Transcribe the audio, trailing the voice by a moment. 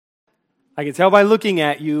I can tell by looking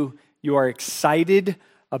at you, you are excited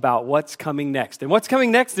about what's coming next. And what's coming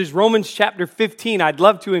next is Romans chapter 15. I'd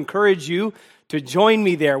love to encourage you to join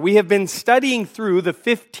me there. We have been studying through the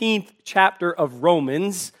 15th chapter of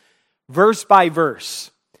Romans, verse by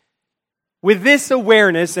verse. With this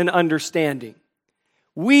awareness and understanding,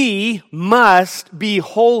 we must be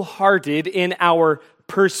wholehearted in our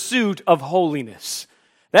pursuit of holiness.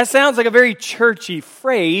 That sounds like a very churchy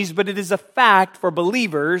phrase, but it is a fact for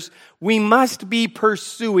believers. We must be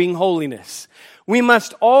pursuing holiness. We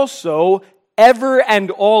must also ever and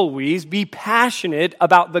always be passionate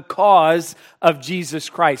about the cause of Jesus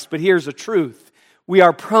Christ. But here's the truth. We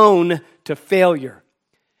are prone to failure.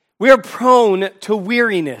 We are prone to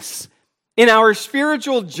weariness. In our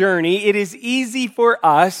spiritual journey, it is easy for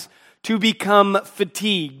us to become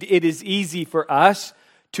fatigued. It is easy for us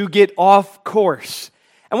to get off course.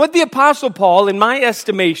 And what the Apostle Paul, in my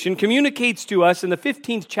estimation, communicates to us in the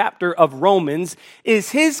 15th chapter of Romans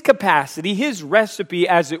is his capacity, his recipe,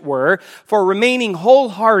 as it were, for remaining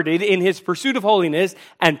wholehearted in his pursuit of holiness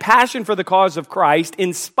and passion for the cause of Christ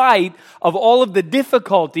in spite of all of the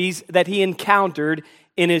difficulties that he encountered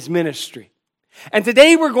in his ministry. And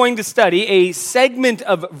today we're going to study a segment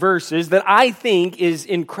of verses that I think is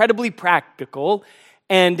incredibly practical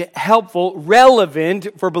and helpful,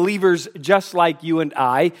 relevant for believers just like you and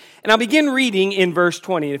I. And I'll begin reading in verse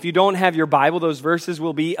 20. If you don't have your Bible, those verses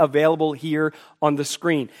will be available here on the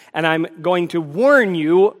screen. And I'm going to warn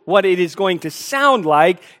you what it is going to sound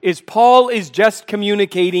like is Paul is just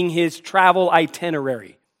communicating his travel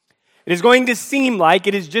itinerary. It is going to seem like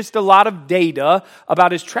it is just a lot of data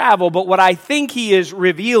about his travel, but what I think he is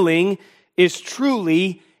revealing is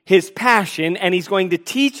truly his passion, and he's going to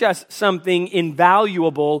teach us something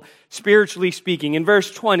invaluable, spiritually speaking. In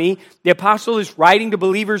verse 20, the apostle is writing to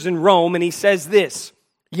believers in Rome, and he says this,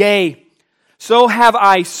 "Yea, so have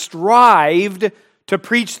I strived to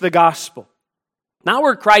preach the gospel, not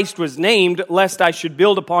where Christ was named, lest I should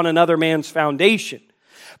build upon another man's foundation.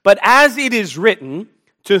 But as it is written,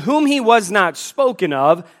 to whom he was not spoken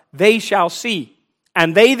of, they shall see,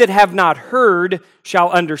 and they that have not heard shall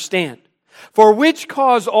understand. For which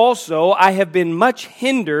cause also I have been much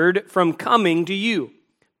hindered from coming to you.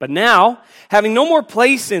 But now, having no more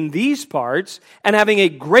place in these parts, and having a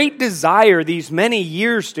great desire these many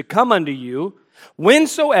years to come unto you,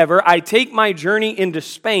 whensoever I take my journey into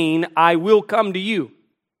Spain, I will come to you.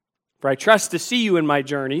 For I trust to see you in my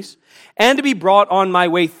journeys, and to be brought on my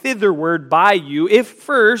way thitherward by you, if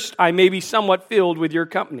first I may be somewhat filled with your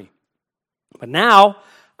company. But now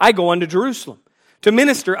I go unto Jerusalem, to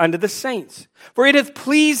minister unto the saints. For it hath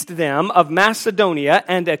pleased them of Macedonia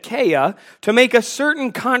and Achaia to make a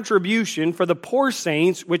certain contribution for the poor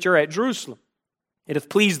saints which are at Jerusalem. It hath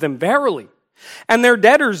pleased them verily, and their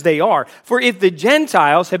debtors they are. For if the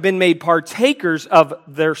Gentiles have been made partakers of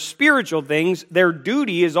their spiritual things, their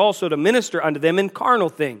duty is also to minister unto them in carnal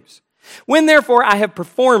things. When therefore I have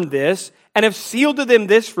performed this, and have sealed to them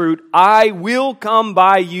this fruit, I will come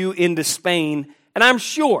by you into Spain, and I'm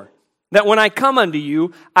sure that when I come unto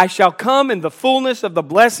you, I shall come in the fullness of the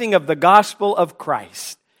blessing of the gospel of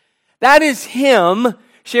Christ." That is him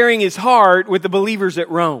sharing his heart with the believers at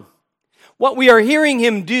Rome. What we are hearing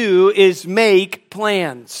him do is make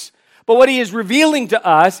plans. But what he is revealing to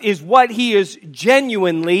us is what he is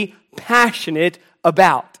genuinely passionate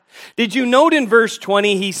about. Did you note in verse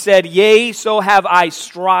 20 he said, "Yea, so have I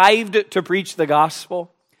strived to preach the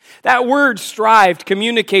gospel"? That word strived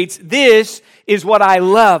communicates this is what I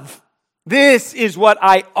love. This is what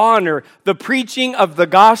I honor, the preaching of the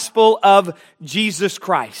gospel of Jesus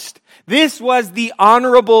Christ. This was the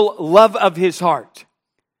honorable love of his heart.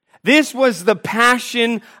 This was the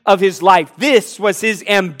passion of his life. This was his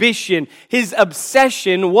ambition. His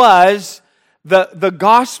obsession was the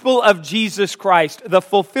gospel of Jesus Christ, the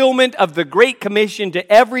fulfillment of the Great Commission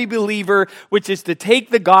to every believer, which is to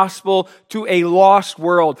take the gospel to a lost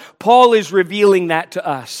world. Paul is revealing that to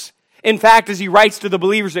us. In fact, as he writes to the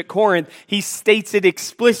believers at Corinth, he states it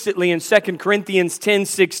explicitly in 2 Corinthians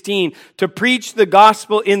 10:16, to preach the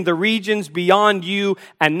gospel in the regions beyond you,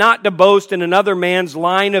 and not to boast in another man's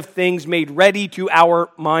line of things made ready to our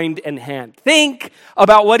mind and hand. Think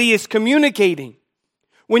about what he is communicating.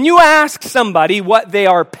 When you ask somebody what they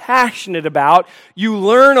are passionate about, you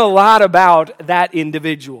learn a lot about that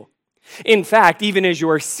individual. In fact, even as you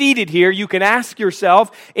are seated here, you can ask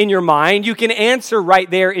yourself in your mind, you can answer right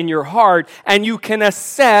there in your heart, and you can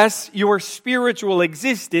assess your spiritual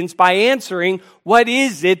existence by answering, what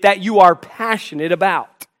is it that you are passionate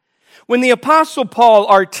about? When the Apostle Paul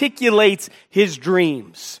articulates his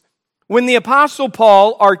dreams, When the Apostle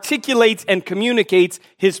Paul articulates and communicates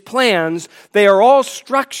his plans, they are all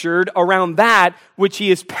structured around that which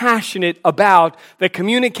he is passionate about, the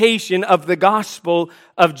communication of the gospel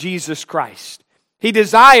of Jesus Christ. He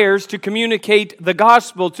desires to communicate the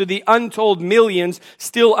gospel to the untold millions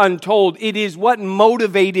still untold. It is what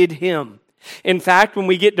motivated him. In fact, when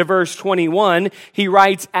we get to verse 21, he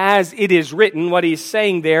writes, as it is written. What he's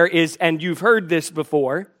saying there is, and you've heard this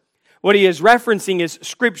before, what he is referencing is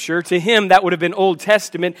Scripture. To him, that would have been Old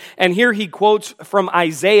Testament. And here he quotes from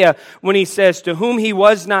Isaiah when he says, to whom he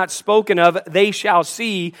was not spoken of, they shall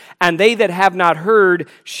see, and they that have not heard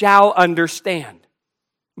shall understand.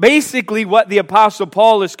 Basically, what the Apostle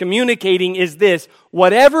Paul is communicating is this: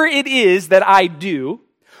 whatever it is that I do,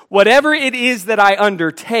 whatever it is that I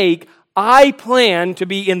undertake, I plan to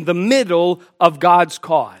be in the middle of God's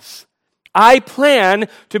cause. I plan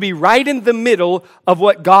to be right in the middle of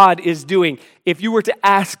what God is doing. If you were to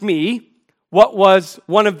ask me what was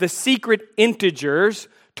one of the secret integers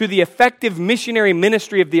to the effective missionary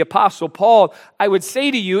ministry of the Apostle Paul, I would say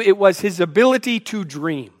to you it was his ability to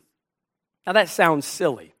dream. Now that sounds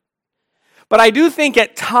silly, but I do think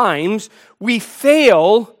at times we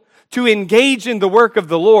fail to engage in the work of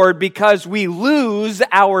the Lord because we lose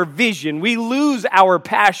our vision, we lose our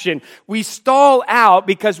passion, we stall out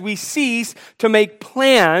because we cease to make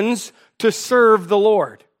plans to serve the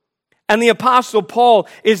Lord. And the Apostle Paul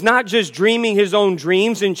is not just dreaming his own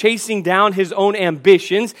dreams and chasing down his own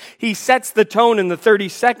ambitions. He sets the tone in the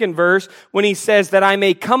 32nd verse when he says that I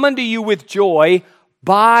may come unto you with joy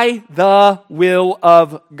by the will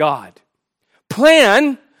of God.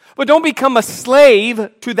 Plan, but don't become a slave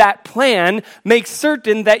to that plan. Make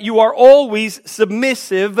certain that you are always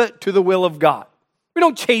submissive to the will of God. We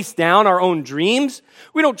don't chase down our own dreams.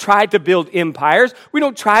 We don't try to build empires. We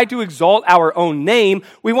don't try to exalt our own name.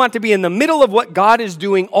 We want to be in the middle of what God is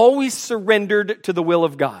doing, always surrendered to the will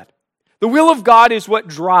of God. The will of God is what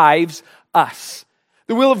drives us.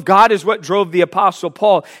 The will of God is what drove the Apostle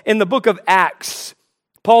Paul. In the book of Acts,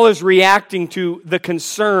 Paul is reacting to the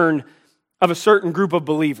concern of a certain group of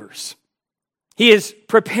believers. He is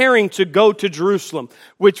preparing to go to Jerusalem,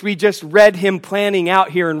 which we just read him planning out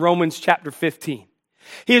here in Romans chapter 15.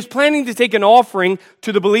 He is planning to take an offering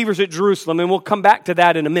to the believers at Jerusalem, and we'll come back to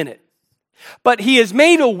that in a minute. But he is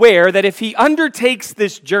made aware that if he undertakes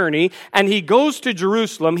this journey and he goes to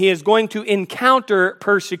Jerusalem, he is going to encounter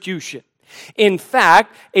persecution. In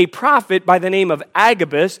fact, a prophet by the name of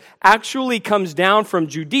Agabus actually comes down from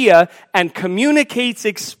Judea and communicates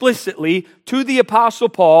explicitly to the Apostle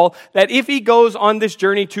Paul that if he goes on this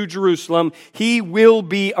journey to Jerusalem, he will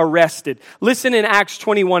be arrested. Listen in Acts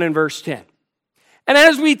 21 and verse 10. And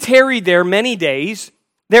as we tarried there many days,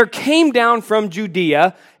 there came down from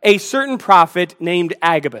Judea a certain prophet named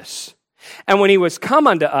Agabus. And when he was come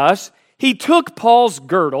unto us, he took Paul's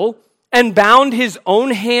girdle and bound his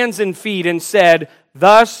own hands and feet and said,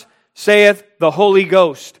 Thus saith the Holy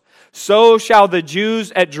Ghost, so shall the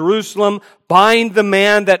Jews at Jerusalem bind the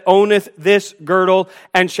man that owneth this girdle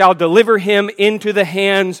and shall deliver him into the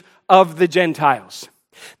hands of the Gentiles.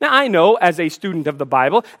 Now, I know as a student of the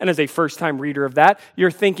Bible and as a first-time reader of that,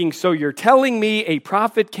 you're thinking, so you're telling me a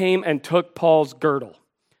prophet came and took Paul's girdle.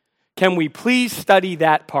 Can we please study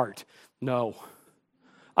that part? No.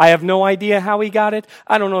 I have no idea how he got it.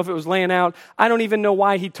 I don't know if it was laying out. I don't even know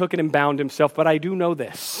why he took it and bound himself, but I do know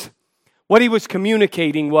this. What he was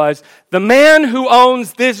communicating was, the man who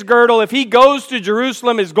owns this girdle, if he goes to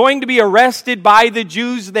Jerusalem, is going to be arrested by the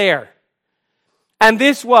Jews there. And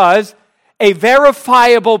this was a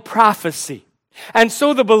verifiable prophecy. And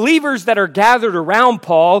so the believers that are gathered around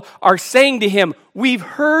Paul are saying to him, we've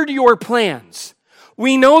heard your plans.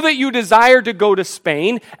 We know that you desire to go to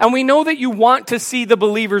Spain, and we know that you want to see the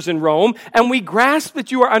believers in Rome, and we grasp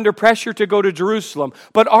that you are under pressure to go to Jerusalem.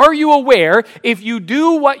 But are you aware, if you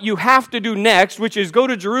do what you have to do next, which is go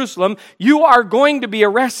to Jerusalem, you are going to be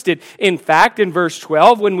arrested. In fact, in verse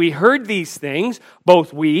 12, when we heard these things,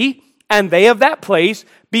 both we and they of that place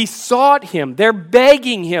besought him. They're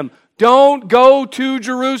begging him, don't go to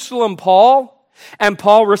Jerusalem, Paul. And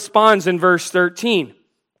Paul responds in verse 13,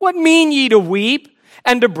 What mean ye to weep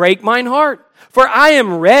and to break mine heart? For I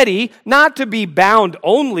am ready not to be bound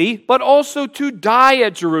only, but also to die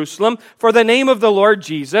at Jerusalem for the name of the Lord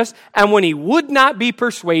Jesus. And when he would not be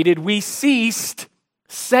persuaded, we ceased,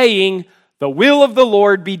 saying, The will of the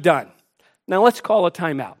Lord be done. Now let's call a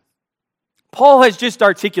timeout. Paul has just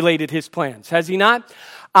articulated his plans, has he not?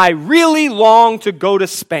 I really long to go to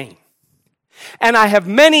Spain. And I have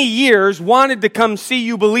many years wanted to come see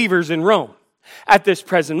you believers in Rome. At this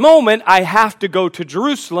present moment, I have to go to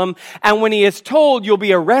Jerusalem. And when he is told you'll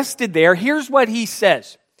be arrested there, here's what he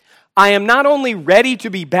says. I am not only ready to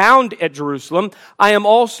be bound at Jerusalem, I am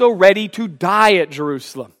also ready to die at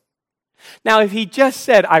Jerusalem. Now, if he just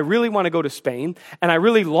said, I really want to go to Spain, and I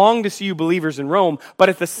really long to see you believers in Rome, but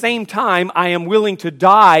at the same time, I am willing to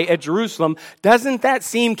die at Jerusalem, doesn't that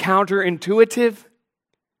seem counterintuitive?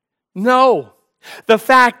 No. The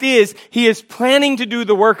fact is, he is planning to do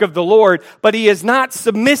the work of the Lord, but he is not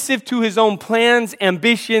submissive to his own plans,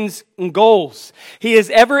 ambitions, and goals. He is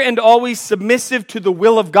ever and always submissive to the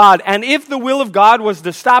will of God. And if the will of God was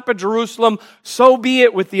to stop at Jerusalem, so be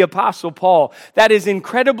it with the Apostle Paul. That is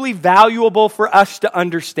incredibly valuable for us to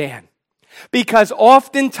understand. Because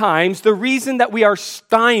oftentimes, the reason that we are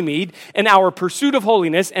stymied in our pursuit of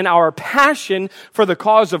holiness and our passion for the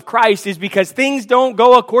cause of Christ is because things don't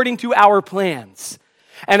go according to our plans.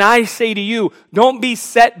 And I say to you, don't be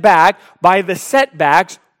set back by the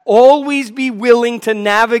setbacks. Always be willing to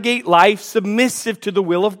navigate life submissive to the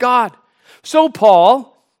will of God. So Paul,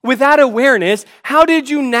 with that awareness, how did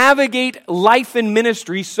you navigate life and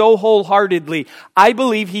ministry so wholeheartedly? I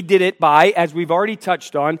believe he did it by, as we've already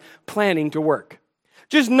touched on, planning to work.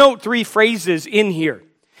 Just note 3 phrases in here.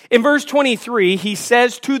 In verse 23, he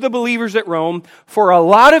says to the believers at Rome, for a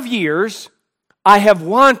lot of years, I have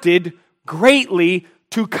wanted greatly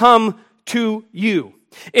to come to you.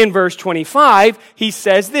 In verse 25, he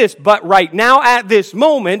says this, but right now at this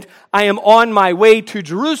moment, I am on my way to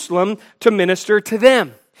Jerusalem to minister to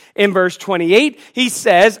them. In verse 28, he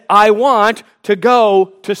says, I want to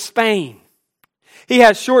go to Spain. He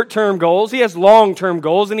has short-term goals, he has long-term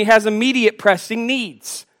goals, and he has immediate pressing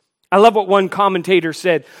needs. I love what one commentator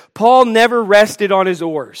said. Paul never rested on his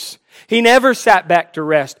oars. He never sat back to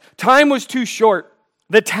rest. Time was too short.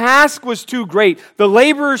 The task was too great. The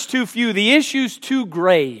laborers too few. The issues too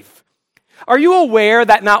grave. Are you aware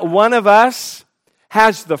that not one of us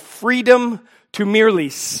has the freedom to merely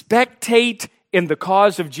spectate in the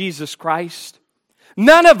cause of Jesus Christ?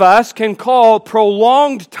 None of us can call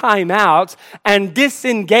prolonged timeouts and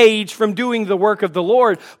disengage from doing the work of the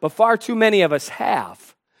Lord, but far too many of us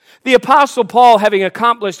have. The Apostle Paul, having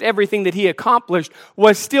accomplished everything that he accomplished,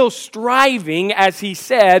 was still striving, as he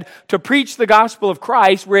said, to preach the gospel of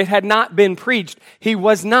Christ where it had not been preached. He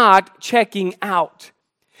was not checking out.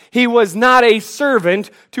 He was not a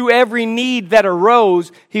servant to every need that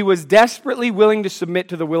arose. He was desperately willing to submit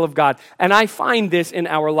to the will of God. And I find this in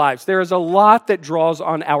our lives. There is a lot that draws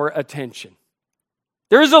on our attention.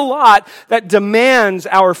 There is a lot that demands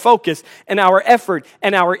our focus and our effort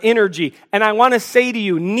and our energy. And I want to say to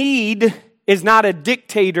you, need is not a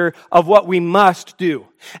dictator of what we must do.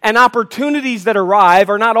 And opportunities that arrive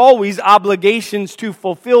are not always obligations to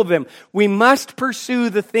fulfill them. We must pursue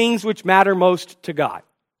the things which matter most to God.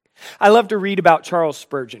 I love to read about Charles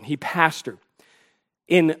Spurgeon. He pastored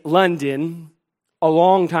in London a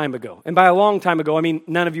long time ago. And by a long time ago, I mean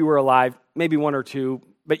none of you were alive, maybe 1 or 2,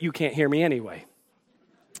 but you can't hear me anyway.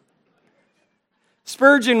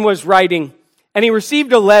 Spurgeon was writing, and he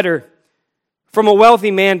received a letter from a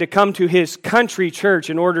wealthy man to come to his country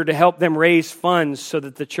church in order to help them raise funds so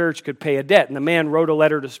that the church could pay a debt. And the man wrote a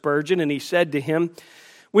letter to Spurgeon, and he said to him,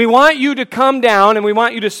 we want you to come down and we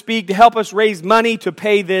want you to speak to help us raise money to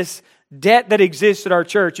pay this debt that exists at our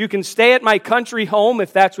church. You can stay at my country home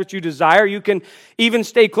if that's what you desire. You can even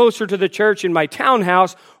stay closer to the church in my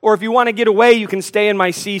townhouse, or if you want to get away, you can stay in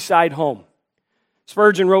my seaside home.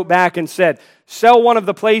 Spurgeon wrote back and said, sell one of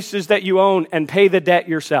the places that you own and pay the debt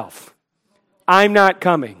yourself. I'm not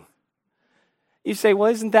coming. You say, well,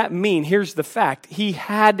 isn't that mean? Here's the fact. He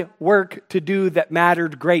had work to do that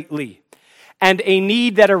mattered greatly. And a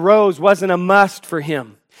need that arose wasn't a must for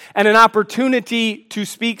him. And an opportunity to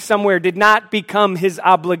speak somewhere did not become his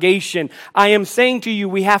obligation. I am saying to you,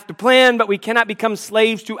 we have to plan, but we cannot become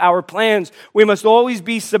slaves to our plans. We must always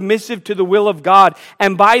be submissive to the will of God.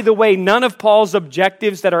 And by the way, none of Paul's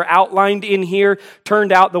objectives that are outlined in here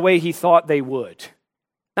turned out the way he thought they would.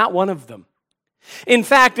 Not one of them. In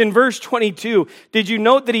fact, in verse 22, did you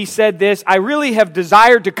note that he said this? I really have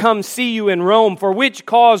desired to come see you in Rome, for which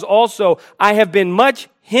cause also I have been much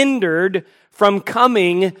hindered from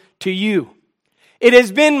coming to you. It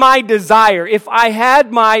has been my desire. If I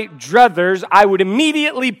had my druthers, I would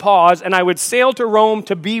immediately pause and I would sail to Rome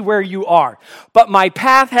to be where you are. But my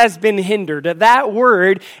path has been hindered. That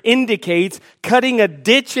word indicates cutting a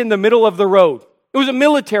ditch in the middle of the road. It was a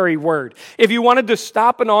military word. If you wanted to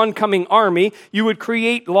stop an oncoming army, you would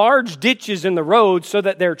create large ditches in the road so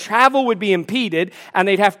that their travel would be impeded and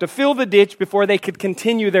they'd have to fill the ditch before they could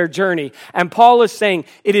continue their journey. And Paul is saying,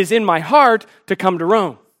 it is in my heart to come to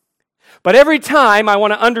Rome. But every time I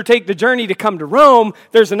want to undertake the journey to come to Rome,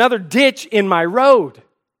 there's another ditch in my road.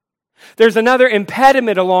 There's another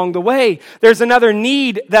impediment along the way. There's another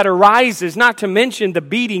need that arises, not to mention the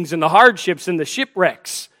beatings and the hardships and the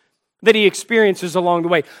shipwrecks that he experiences along the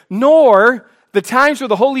way, nor the times where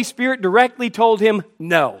the Holy Spirit directly told him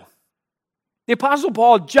no. The Apostle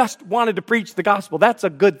Paul just wanted to preach the gospel. That's a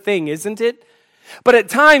good thing, isn't it? But at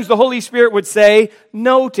times the Holy Spirit would say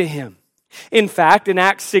no to him. In fact, in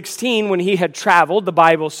Acts 16, when he had traveled, the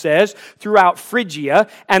Bible says, throughout Phrygia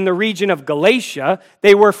and the region of Galatia,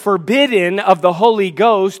 they were forbidden of the Holy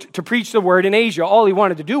Ghost to preach the word in Asia. All he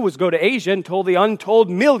wanted to do was go to Asia and told the untold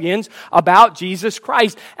millions about Jesus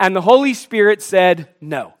Christ. And the Holy Spirit said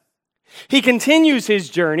no. He continues his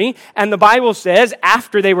journey, and the Bible says,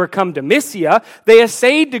 after they were come to Mysia, they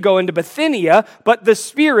essayed to go into Bithynia, but the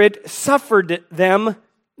Spirit suffered them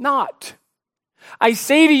not. I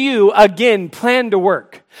say to you, again, plan to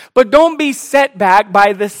work. But don't be set back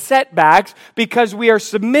by the setbacks, because we are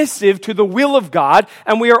submissive to the will of God,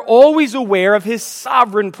 and we are always aware of His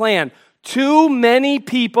sovereign plan. Too many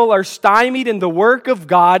people are stymied in the work of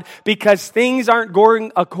God because things aren't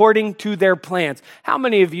going according to their plans. How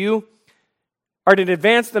many of you are at an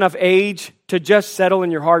advanced enough age to just settle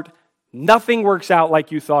in your heart, nothing works out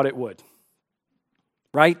like you thought it would?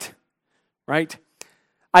 Right? Right?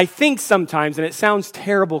 I think sometimes, and it sounds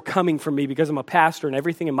terrible coming from me because I'm a pastor and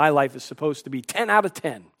everything in my life is supposed to be 10 out of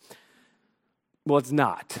 10. Well, it's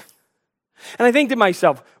not. And I think to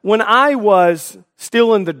myself, when I was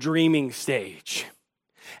still in the dreaming stage,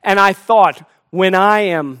 and I thought, when I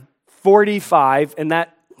am 45, and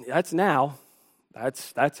that's now,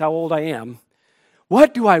 that's how old I am,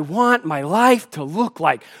 what do I want my life to look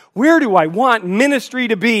like? Where do I want ministry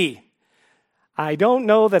to be? I don't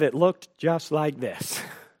know that it looked just like this.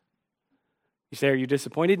 You say, are you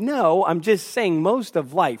disappointed? No, I'm just saying most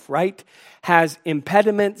of life, right, has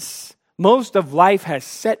impediments. Most of life has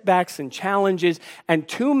setbacks and challenges, and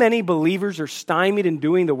too many believers are stymied in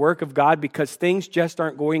doing the work of God because things just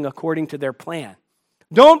aren't going according to their plan.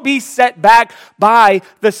 Don't be set back by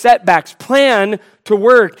the setbacks. Plan to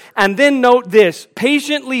work. And then note this,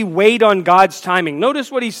 patiently wait on God's timing.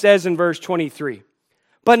 Notice what he says in verse 23.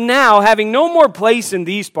 But now, having no more place in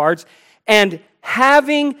these parts, and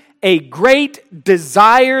having a great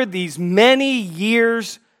desire these many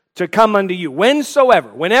years to come unto you,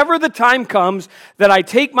 whenever the time comes that I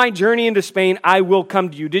take my journey into Spain, I will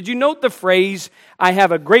come to you. Did you note the phrase, I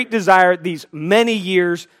have a great desire these many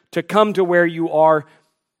years to come to where you are?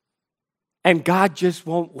 And God just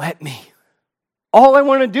won't let me. All I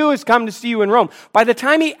want to do is come to see you in Rome. By the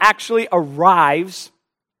time he actually arrives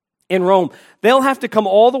in Rome, they'll have to come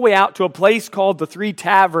all the way out to a place called the Three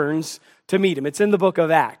Taverns to meet him. It's in the book of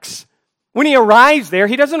Acts. When he arrives there,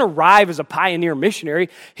 he doesn't arrive as a pioneer missionary.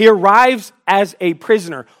 He arrives as a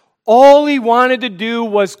prisoner. All he wanted to do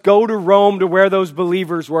was go to Rome to where those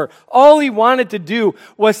believers were. All he wanted to do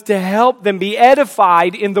was to help them be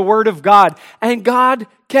edified in the Word of God. And God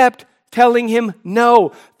kept telling him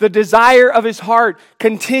no. The desire of his heart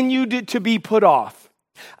continued to be put off.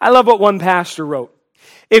 I love what one pastor wrote.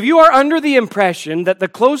 If you are under the impression that the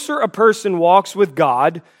closer a person walks with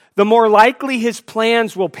God, the more likely his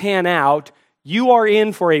plans will pan out, you are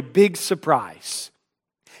in for a big surprise.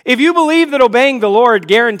 If you believe that obeying the Lord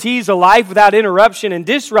guarantees a life without interruption and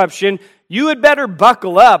disruption, you had better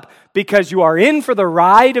buckle up because you are in for the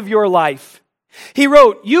ride of your life. He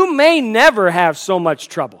wrote, you may never have so much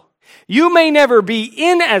trouble. You may never be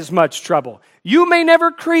in as much trouble. You may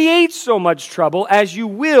never create so much trouble as you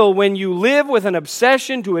will when you live with an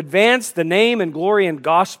obsession to advance the name and glory and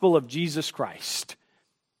gospel of Jesus Christ.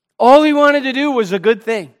 All he wanted to do was a good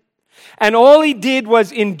thing. And all he did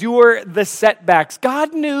was endure the setbacks.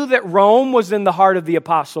 God knew that Rome was in the heart of the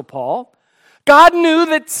Apostle Paul. God knew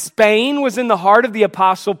that Spain was in the heart of the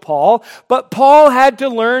Apostle Paul. But Paul had to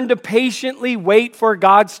learn to patiently wait for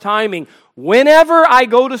God's timing. Whenever I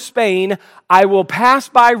go to Spain, I will pass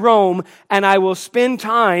by Rome and I will spend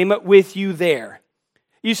time with you there.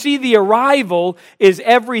 You see, the arrival is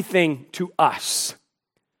everything to us.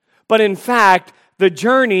 But in fact, the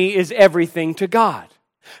journey is everything to God.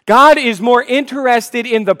 God is more interested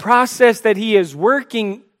in the process that He is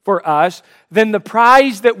working for us than the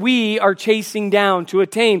prize that we are chasing down to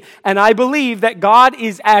attain. And I believe that God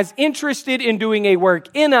is as interested in doing a work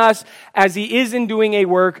in us as He is in doing a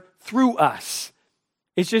work through us.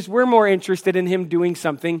 It's just we're more interested in Him doing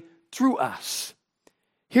something through us.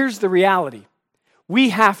 Here's the reality. We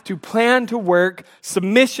have to plan to work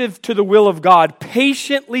submissive to the will of God,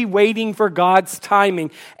 patiently waiting for God's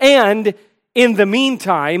timing, and in the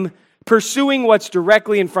meantime, pursuing what's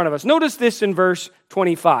directly in front of us. Notice this in verse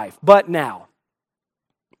 25. But now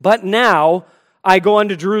I go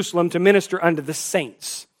unto Jerusalem to minister unto the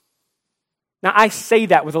saints. Now, I say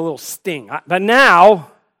that with a little sting. But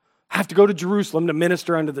now, I have to go to Jerusalem to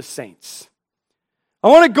minister unto the saints. I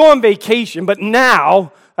want to go on vacation, but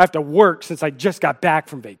now I have to work since I just got back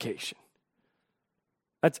from vacation.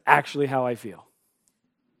 That's actually how I feel.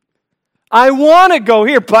 I want to go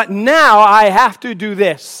here, but now I have to do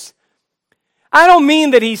this. I don't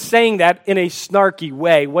mean that he's saying that in a snarky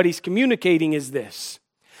way. What he's communicating is this.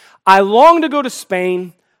 I long to go to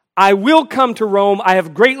Spain. I will come to Rome. I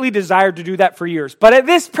have greatly desired to do that for years. But at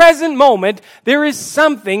this present moment, there is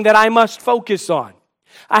something that I must focus on.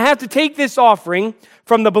 I have to take this offering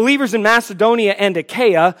from the believers in Macedonia and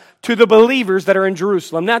Achaia to the believers that are in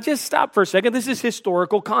Jerusalem. Now, just stop for a second. This is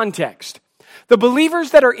historical context. The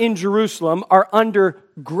believers that are in Jerusalem are under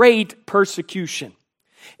great persecution.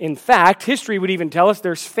 In fact, history would even tell us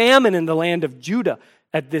there's famine in the land of Judah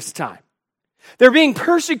at this time. They're being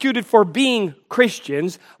persecuted for being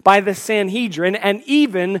Christians by the Sanhedrin and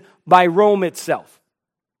even by Rome itself.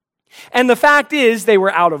 And the fact is, they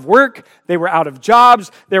were out of work, they were out of jobs,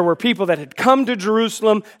 there were people that had come to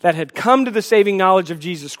Jerusalem, that had come to the saving knowledge of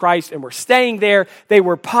Jesus Christ and were staying there. They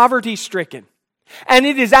were poverty-stricken. And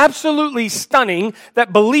it is absolutely stunning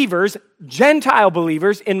that believers, Gentile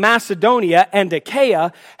believers in Macedonia and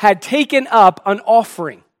Achaia had taken up an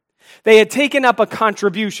offering. They had taken up a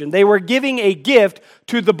contribution. They were giving a gift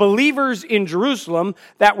to the believers in Jerusalem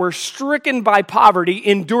that were stricken by poverty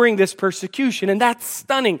enduring this persecution. And that's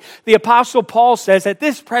stunning. The Apostle Paul says, at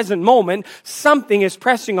this present moment, something is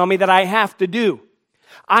pressing on me that I have to do.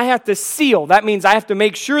 I have to seal. That means I have to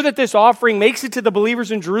make sure that this offering makes it to the believers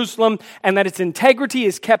in Jerusalem and that its integrity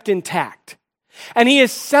is kept intact. And he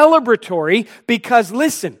is celebratory because,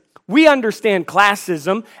 listen, we understand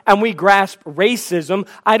classism and we grasp racism.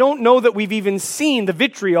 I don't know that we've even seen the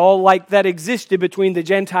vitriol like that existed between the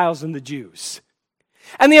Gentiles and the Jews.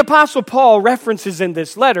 And the Apostle Paul references in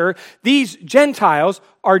this letter, these Gentiles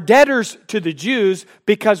are debtors to the Jews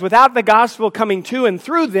because without the gospel coming to and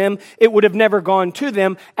through them, it would have never gone to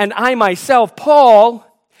them. And I myself, Paul,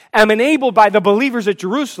 am enabled by the believers at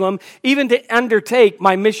Jerusalem even to undertake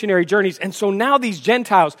my missionary journeys. And so now these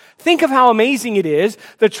Gentiles, think of how amazing it is,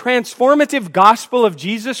 the transformative gospel of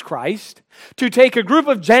Jesus Christ, to take a group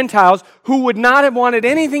of Gentiles who would not have wanted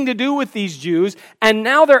anything to do with these Jews, and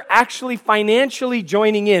now they're actually financially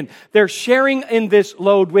joining in. They're sharing in this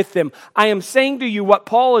load with them. I am saying to you what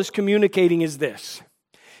Paul is communicating is this.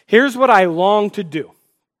 Here's what I long to do.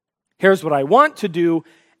 Here's what I want to do,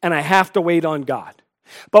 and I have to wait on God.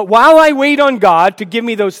 But while I wait on God to give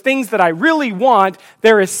me those things that I really want,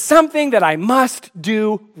 there is something that I must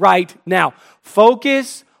do right now.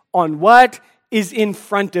 Focus on what is in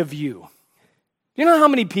front of you. You know how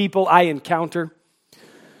many people I encounter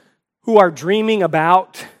who are dreaming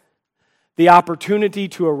about the opportunity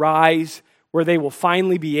to arise where they will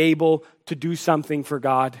finally be able to do something for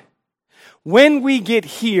God? When we get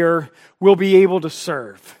here, we'll be able to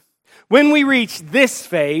serve. When we reach this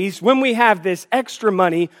phase, when we have this extra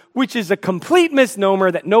money, which is a complete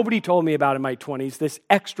misnomer that nobody told me about in my 20s, this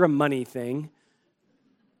extra money thing,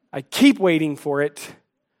 I keep waiting for it.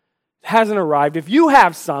 It hasn't arrived. If you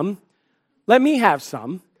have some, let me have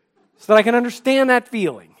some so that I can understand that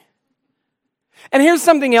feeling. And here's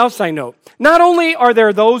something else I note. Not only are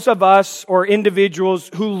there those of us or individuals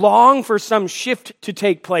who long for some shift to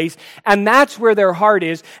take place, and that's where their heart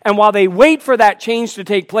is, and while they wait for that change to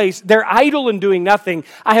take place, they're idle and doing nothing.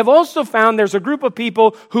 I have also found there's a group of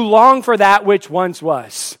people who long for that which once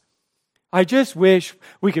was. I just wish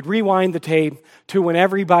we could rewind the tape to when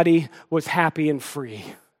everybody was happy and free.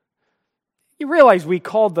 You realize we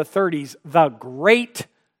called the 30s the Great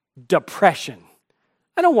Depression.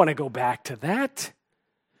 I don't want to go back to that.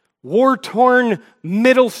 War-torn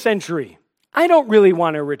middle century. I don't really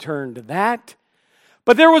want to return to that.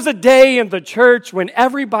 But there was a day in the church when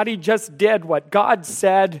everybody just did what God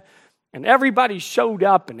said, and everybody showed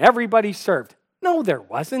up and everybody served. No, there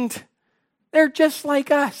wasn't. They're just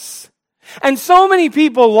like us. And so many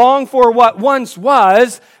people long for what once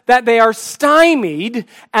was that they are stymied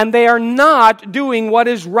and they are not doing what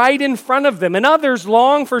is right in front of them. And others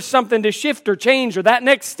long for something to shift or change or that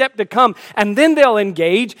next step to come, and then they'll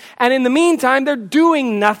engage. And in the meantime, they're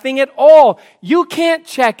doing nothing at all. You can't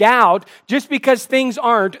check out just because things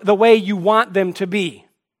aren't the way you want them to be.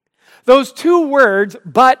 Those two words,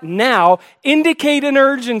 but now, indicate an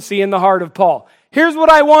urgency in the heart of Paul. Here's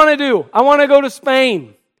what I want to do. I want to go to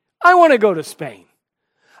Spain. I want to go to Spain.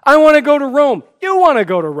 I want to go to Rome. You want to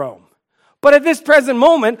go to Rome. But at this present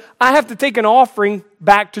moment, I have to take an offering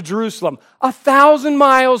back to Jerusalem, 1,000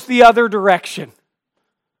 miles the other direction.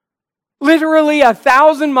 Literally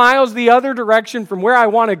 1,000 miles the other direction from where I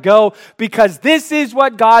want to go, because this is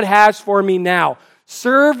what God has for me now.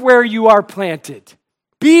 Serve where you are planted.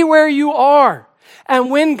 Be where you are.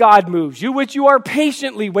 And when God moves you, which you are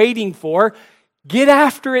patiently waiting for, get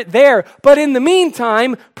after it there. But in the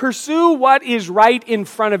meantime, pursue what is right in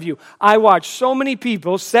front of you. I watch so many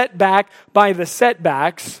people set back by the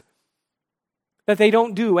setbacks that they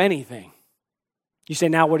don't do anything. You say,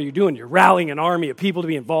 now what are you doing? You're rallying an army of people to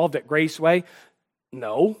be involved at Graceway?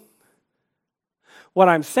 No. What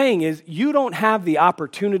I'm saying is you don't have the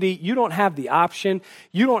opportunity, you don't have the option,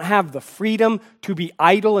 you don't have the freedom to be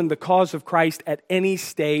idle in the cause of Christ at any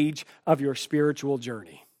stage of your spiritual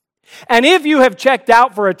journey. And if you have checked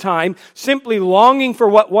out for a time, simply longing for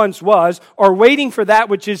what once was or waiting for that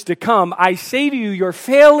which is to come, I say to you, you're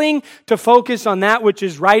failing to focus on that which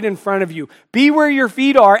is right in front of you. Be where your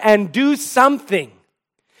feet are and do something.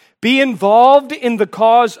 Be involved in the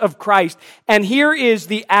cause of Christ. And here is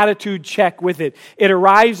the attitude check with it. It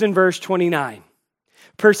arrives in verse 29.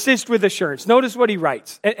 Persist with assurance. Notice what he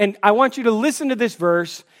writes. And I want you to listen to this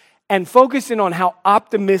verse and focus in on how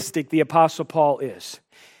optimistic the Apostle Paul is.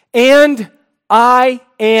 And I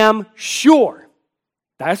am sure,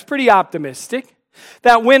 that's pretty optimistic,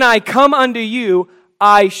 that when I come unto you,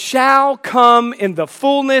 I shall come in the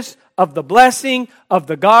fullness of the blessing of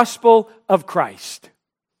the gospel of Christ.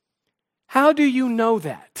 How do you know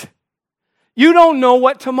that? You don't know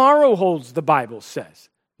what tomorrow holds, the Bible says.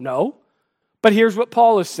 No, but here's what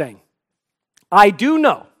Paul is saying. I do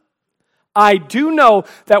know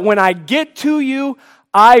that when I get to you,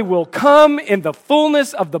 I will come in the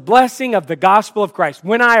fullness of the blessing of the gospel of Christ.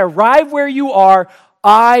 When I arrive where you are,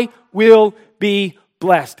 I will be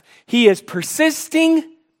blessed. He is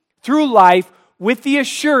persisting through life with the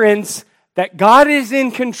assurance that God is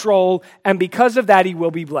in control, and because of that, he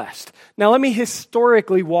will be blessed. Now, let me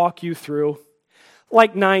historically walk you through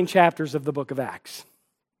like 9 chapters of the book of Acts.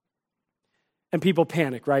 And people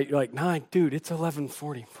panic, right? You're like, 9, dude, it's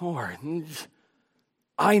 11:44.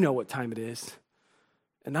 I know what time it is,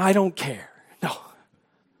 and I don't care. No.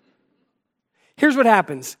 Here's what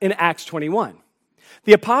happens in Acts 21.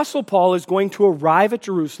 The Apostle Paul is going to arrive at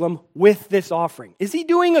Jerusalem with this offering. Is he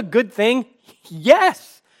doing a good thing?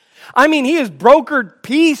 Yes. I mean, he has brokered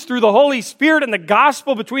peace through the Holy Spirit and the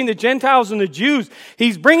gospel between the Gentiles and the Jews.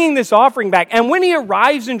 He's bringing this offering back. And when he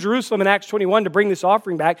arrives in Jerusalem in Acts 21 to bring this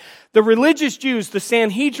offering back, the religious Jews, the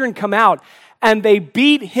Sanhedrin, come out and they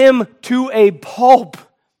beat him to a pulp.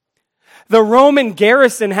 The Roman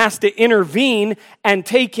garrison has to intervene and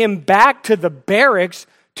take him back to the barracks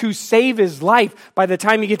to save his life. By the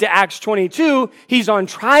time you get to Acts 22, he's on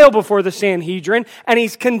trial before the Sanhedrin and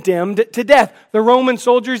he's condemned to death. The Roman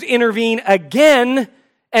soldiers intervene again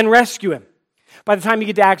and rescue him. By the time you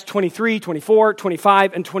get to Acts 23, 24,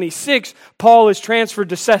 25, and 26, Paul is transferred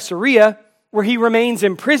to Caesarea, where he remains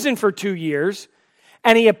in prison for 2 years,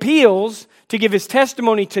 and he appeals to give his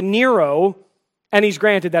testimony to Nero, and he's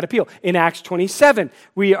granted that appeal. In Acts 27,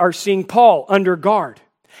 we are seeing Paul under guard.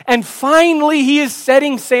 And finally, he is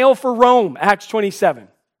setting sail for Rome, Acts 27.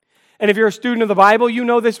 And if you're a student of the Bible, you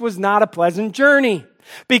know this was not a pleasant journey.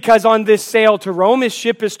 Because on this sail to Rome, his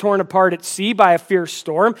ship is torn apart at sea by a fierce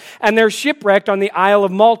storm, and they're shipwrecked on the Isle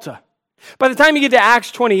of Malta. By the time you get to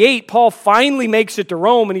Acts 28, Paul finally makes it to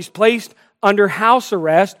Rome, and he's placed under house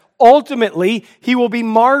arrest. Ultimately, he will be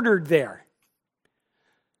martyred there.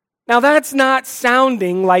 Now, that's not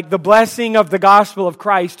sounding like the blessing of the gospel of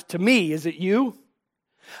Christ to me, is it you?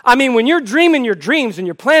 I mean, when you're dreaming your dreams and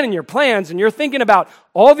you're planning your plans and you're thinking about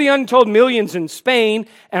all the untold millions in Spain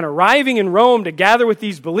and arriving in Rome to gather with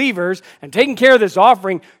these believers and taking care of this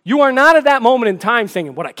offering, you are not at that moment in time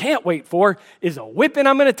thinking, what I can't wait for is a whipping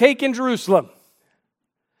I'm going to take in Jerusalem.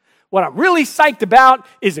 What I'm really psyched about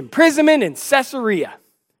is imprisonment in Caesarea.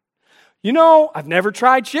 You know, I've never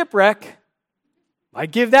tried shipwreck.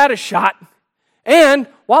 Might give that a shot. And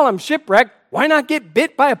while I'm shipwrecked, why not get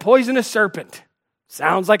bit by a poisonous serpent?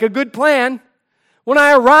 Sounds like a good plan. When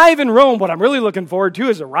I arrive in Rome, what I'm really looking forward to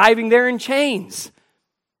is arriving there in chains.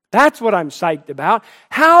 That's what I'm psyched about.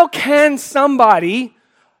 How can somebody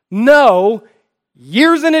know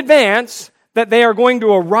years in advance that they are going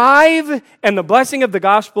to arrive in the blessing of the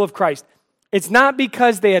gospel of Christ? It's not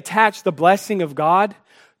because they attach the blessing of God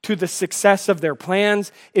to the success of their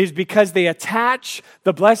plans. It is because they attach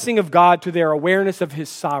the blessing of God to their awareness of his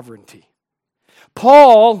sovereignty.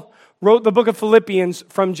 Paul wrote the book of Philippians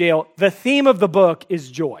from jail. The theme of the book is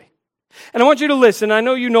joy. And I want you to listen. I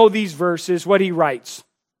know you know these verses, what he writes.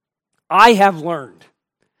 I have learned,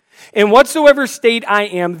 in whatsoever state I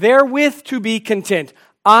am, therewith to be content.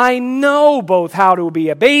 I know both how to be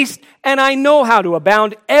abased and I know how to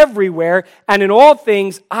abound everywhere, and in all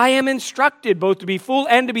things I am instructed both to be full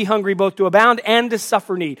and to be hungry, both to abound and to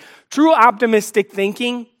suffer need. True optimistic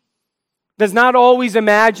thinking does not always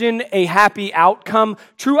imagine a happy outcome.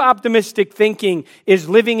 True optimistic thinking is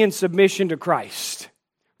living in submission to Christ,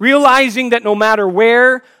 realizing that no matter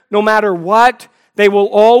where, no matter what, they will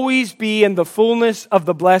always be in the fullness of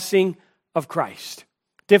the blessing of Christ.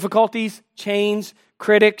 Difficulties, chains,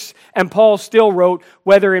 critics, and Paul still wrote,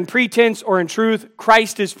 whether in pretense or in truth,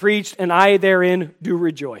 Christ is preached, and I therein do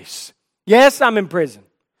rejoice. Yes, I'm in prison.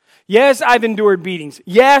 Yes, I've endured beatings.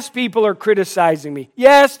 Yes, people are criticizing me.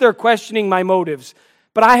 Yes, they're questioning my motives.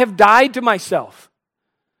 But I have died to myself.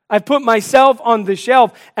 I've put myself on the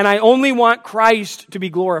shelf, and I only want Christ to be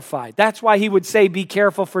glorified. That's why he would say, be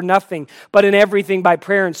careful for nothing, but in everything by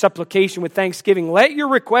prayer and supplication with thanksgiving. Let your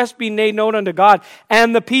request be made known unto God,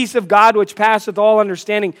 and the peace of God which passeth all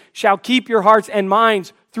understanding shall keep your hearts and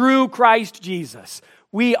minds through Christ Jesus.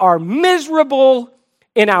 We are miserable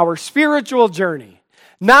in our spiritual journey,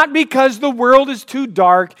 not because the world is too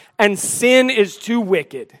dark and sin is too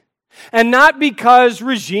wicked, and not because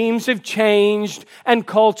regimes have changed and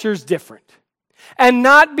culture's different, and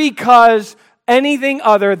not because anything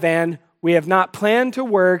other than we have not planned to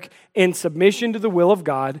work in submission to the will of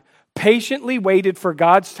God, patiently waited for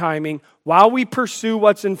God's timing while we pursue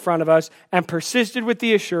what's in front of us, and persisted with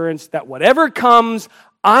the assurance that whatever comes,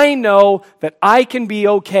 I know that I can be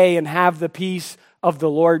okay and have the peace of the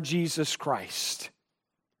Lord Jesus Christ.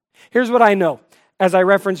 Here's what I know, as I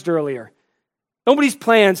referenced earlier. Nobody's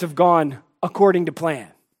plans have gone according to plan.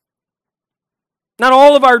 Not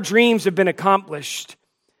all of our dreams have been accomplished.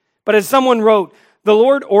 But as someone wrote, the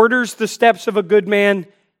Lord orders the steps of a good man,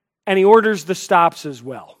 and he orders the stops as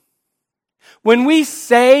well. When we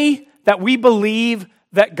say that we believe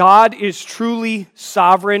that God is truly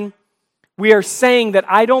sovereign, we are saying that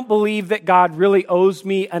I don't believe that God really owes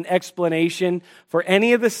me an explanation for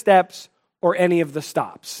any of the steps or any of the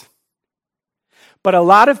stops. But a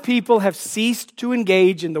lot of people have ceased to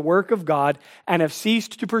engage in the work of God and have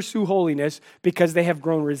ceased to pursue holiness because they have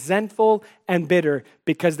grown resentful and bitter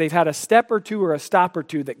because they've had a step or two or a stop or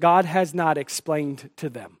two that God has not explained to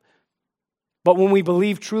them. But when we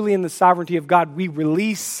believe truly in the sovereignty of God, we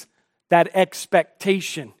release that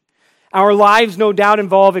expectation. Our lives, no doubt,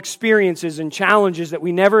 involve experiences and challenges that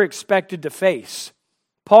we never expected to face.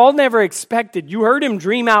 Paul never expected, you heard him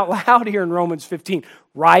dream out loud here in Romans 15,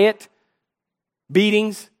 riot,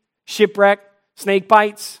 beatings, shipwreck, snake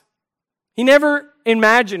bites. He never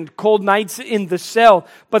imagined cold nights in the cell.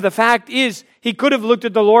 But the fact is, he could have looked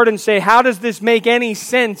at the Lord and say, how does this make any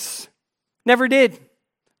sense? Never did.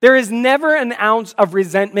 There is never an ounce of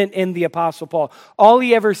resentment in the Apostle Paul. All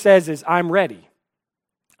he ever says is, I'm ready.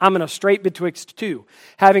 I'm in a strait betwixt two,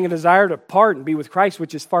 having a desire to depart and be with Christ,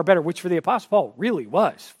 which is far better, which for the Apostle Paul really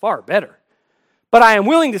was far better. But I am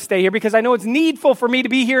willing to stay here because I know it's needful for me to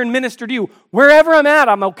be here and minister to you. Wherever I'm at,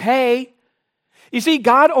 I'm okay. You see,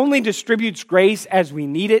 God only distributes grace as we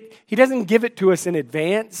need it. He doesn't give it to us in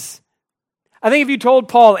advance. I think if you told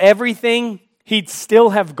Paul everything, he'd still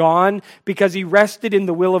have gone because he rested in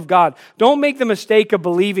the will of God. Don't make the mistake of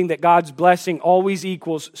believing that God's blessing always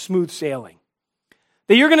equals smooth sailing.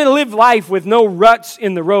 That you're going to live life with no ruts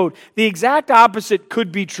in the road. The exact opposite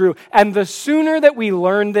could be true. And the sooner that we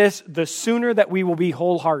learn this, the sooner that we will be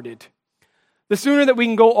wholehearted. The sooner that we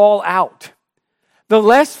can go all out. The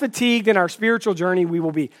less fatigued in our spiritual journey we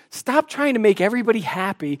will be. Stop trying to make everybody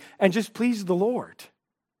happy and just please the Lord.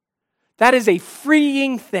 That is a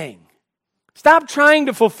freeing thing. Stop trying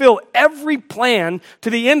to fulfill every plan to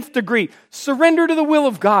the nth degree. Surrender to the will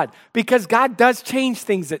of God because God does change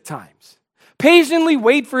things at times. Patiently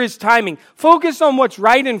wait for his timing. Focus on what's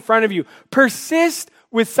right in front of you. Persist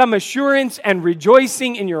with some assurance and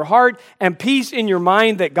rejoicing in your heart and peace in your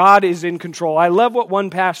mind that God is in control. I love what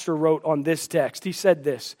one pastor wrote on this text. He said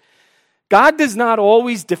this, God does not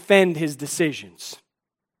always defend his decisions,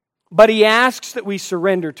 but he asks that we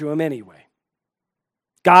surrender to him anyway.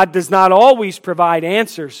 God does not always provide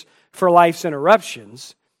answers for life's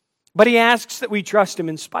interruptions, but he asks that we trust him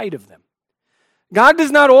in spite of them. God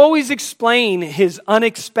does not always explain his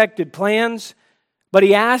unexpected plans, but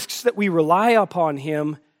he asks that we rely upon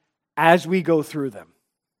him as we go through them.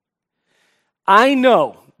 I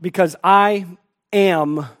know because I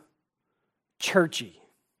am churchy.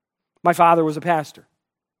 My father was a pastor.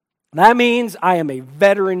 That means I am a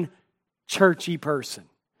veteran churchy person.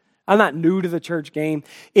 I'm not new to the church game.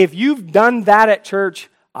 If you've done that at church,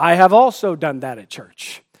 I have also done that at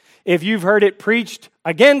church. If you've heard it preached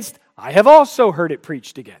against, I have also heard it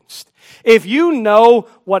preached against. If you know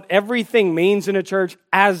what everything means in a church,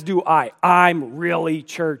 as do I, I'm really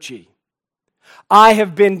churchy. I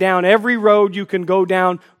have been down every road you can go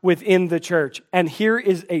down within the church. And here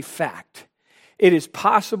is a fact. It is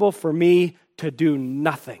possible for me to do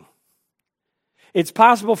nothing. It's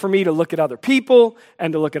possible for me to look at other people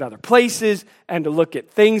and to look at other places and to look at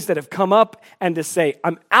things that have come up and to say,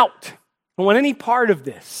 I'm out. I don't want any part of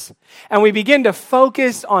this. And we begin to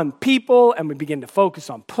focus on people and we begin to focus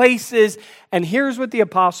on places. And here's what the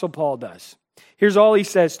Apostle Paul does. Here's all he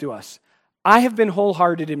says to us. I have been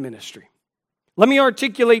wholehearted in ministry. Let me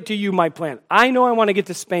articulate to you my plan. I know I want to get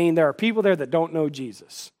to Spain. There are people there that don't know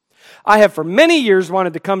Jesus. I have for many years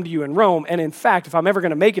wanted to come to you in Rome, and in fact, if I'm ever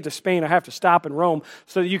going to make it to Spain, I have to stop in Rome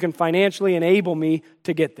so that you can financially enable me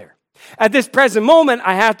to get there. At this present moment,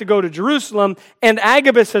 I have to go to Jerusalem, and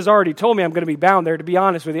Agabus has already told me I'm going to be bound there. To be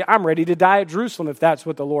honest with you, I'm ready to die at Jerusalem if that's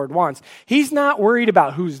what the Lord wants. He's not worried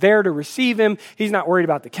about who's there to receive him. He's not worried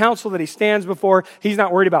about the council that he stands before. He's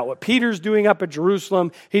not worried about what Peter's doing up at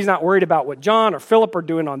Jerusalem. He's not worried about what John or Philip are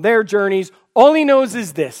doing on their journeys. All he knows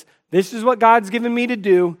is this. This is what God's given me to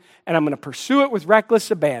do, and I'm going to pursue it with reckless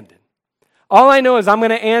abandon. All I know is I'm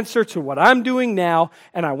going to answer to what I'm doing now,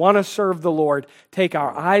 and I want to serve the Lord. Take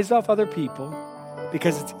our eyes off other people,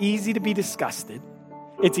 because it's easy to be disgusted.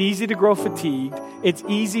 It's easy to grow fatigued. It's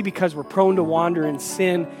easy because we're prone to wander in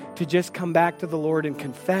sin to just come back to the Lord and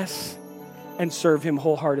confess and serve Him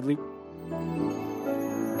wholeheartedly.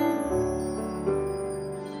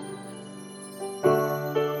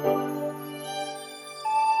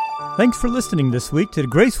 Thanks for listening this week to the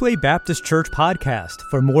Graceway Baptist Church podcast.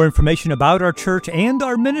 For more information about our church and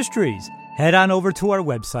our ministries, head on over to our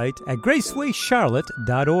website at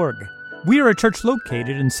gracewaycharlotte.org. We are a church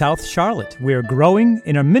located in South Charlotte. We are growing,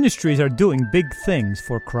 and our ministries are doing big things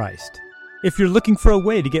for Christ. If you're looking for a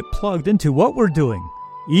way to get plugged into what we're doing,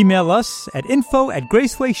 email us at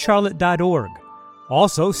info@gracewaycharlotte.org.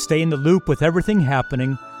 Also, stay in the loop with everything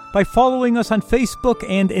happening by following us on Facebook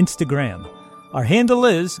and Instagram. Our handle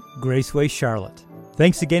is Graceway Charlotte.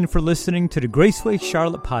 Thanks again for listening to the Graceway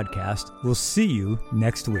Charlotte podcast. We'll see you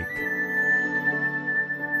next week.